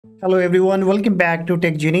Hello everyone, welcome back to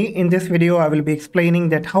Tech Genie. In this video, I will be explaining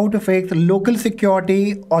that how to fix local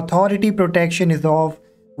security authority protection is of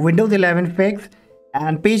Windows 11 fix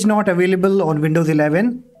and page not available on Windows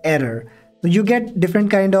 11 error. So you get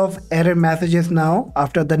different kind of error messages now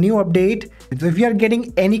after the new update. So if you are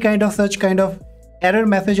getting any kind of such kind of error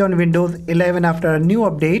message on Windows 11 after a new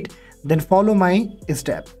update, then follow my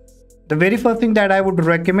steps. The very first thing that I would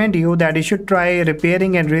recommend you that you should try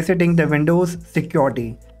repairing and resetting the Windows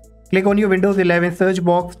security. Click on your Windows 11 search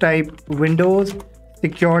box, type Windows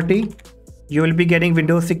Security. You will be getting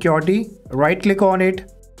Windows Security. Right click on it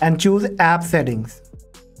and choose App Settings.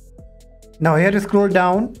 Now here scroll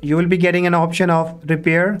down, you will be getting an option of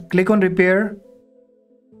Repair. Click on Repair.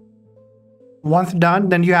 Once done,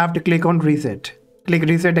 then you have to click on Reset. Click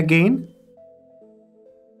Reset again.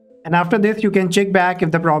 And after this, you can check back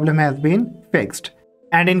if the problem has been fixed.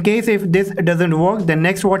 And in case if this doesn't work, then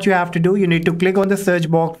next what you have to do, you need to click on the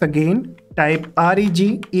search box again, type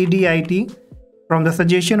REGEDIT. From the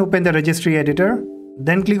suggestion, open the registry editor,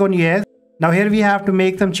 then click on yes. Now here we have to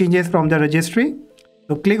make some changes from the registry.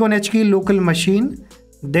 So click on H key local machine,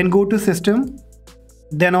 then go to system,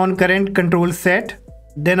 then on CurrentControlSet,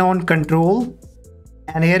 then on control.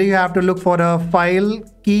 And here you have to look for a file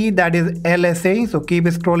key that is LSA. So keep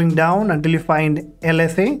scrolling down until you find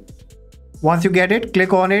LSA. Once you get it,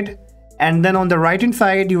 click on it, and then on the right hand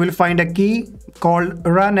side you will find a key called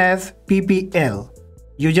RunAsPPL.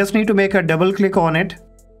 You just need to make a double click on it,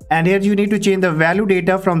 and here you need to change the value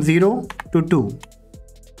data from 0 to 2.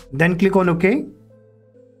 Then click on OK.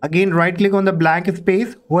 Again right click on the blank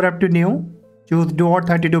space, hover up to new, choose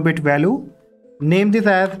 .32-bit value, name this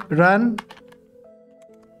as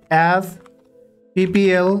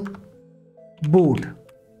RunAsPPLBoot.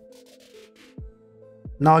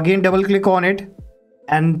 Now again double click on it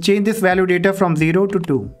and change this value data from 0 to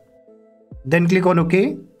 2. Then click on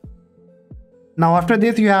OK. Now after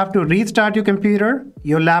this you have to restart your computer,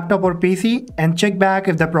 your laptop or PC and check back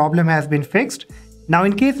if the problem has been fixed. Now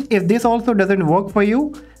in case if this also doesn't work for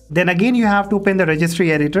you, then again you have to open the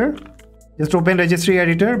registry editor. Just open registry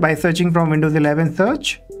editor by searching from Windows 11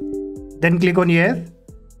 search. Then click on yes.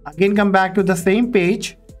 Again come back to the same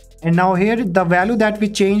page. And now here the value that we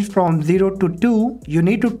changed from 0 to 2, you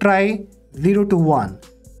need to try 0 to 1.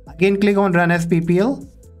 Again click on RunAsPPL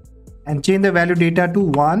and change the value data to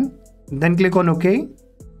 1. Then click on OK.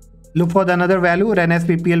 Look for the another value,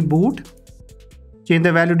 RunAsPPLBoot. Change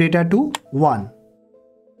the value data to 1.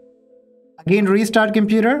 Again restart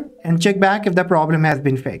computer and check back if the problem has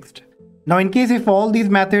been fixed. Now in case if all these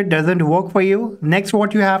methods doesn't work for you, next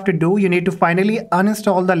what you have to do, you need to finally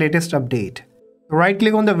uninstall the latest update. Right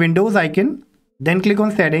click on the Windows icon, then click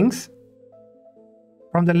on Settings.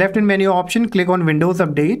 From the left hand menu option, click on Windows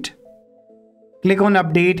Update. Click on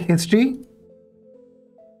Update History.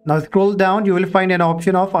 Now scroll down, you will find an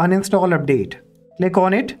option of Uninstall Update. Click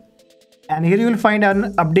on it. And here you will find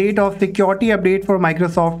an update of Security Update for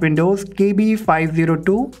Microsoft Windows KB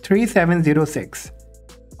 502-3706.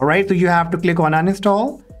 Alright, so you have to click on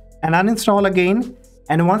Uninstall and uninstall again.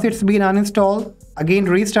 And once it's been uninstalled, again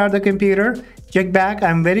restart the computer. Check back.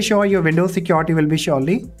 I'm very sure your Windows security will be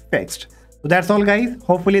surely fixed. So that's all guys.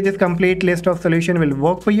 Hopefully this complete list of solution will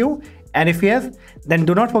work for you. And if yes, then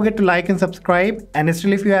do not forget to like and subscribe. And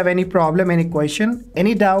still if you have any problem, any question,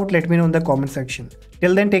 any doubt, let me know in the comment section.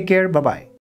 Till then, take care. Bye-bye.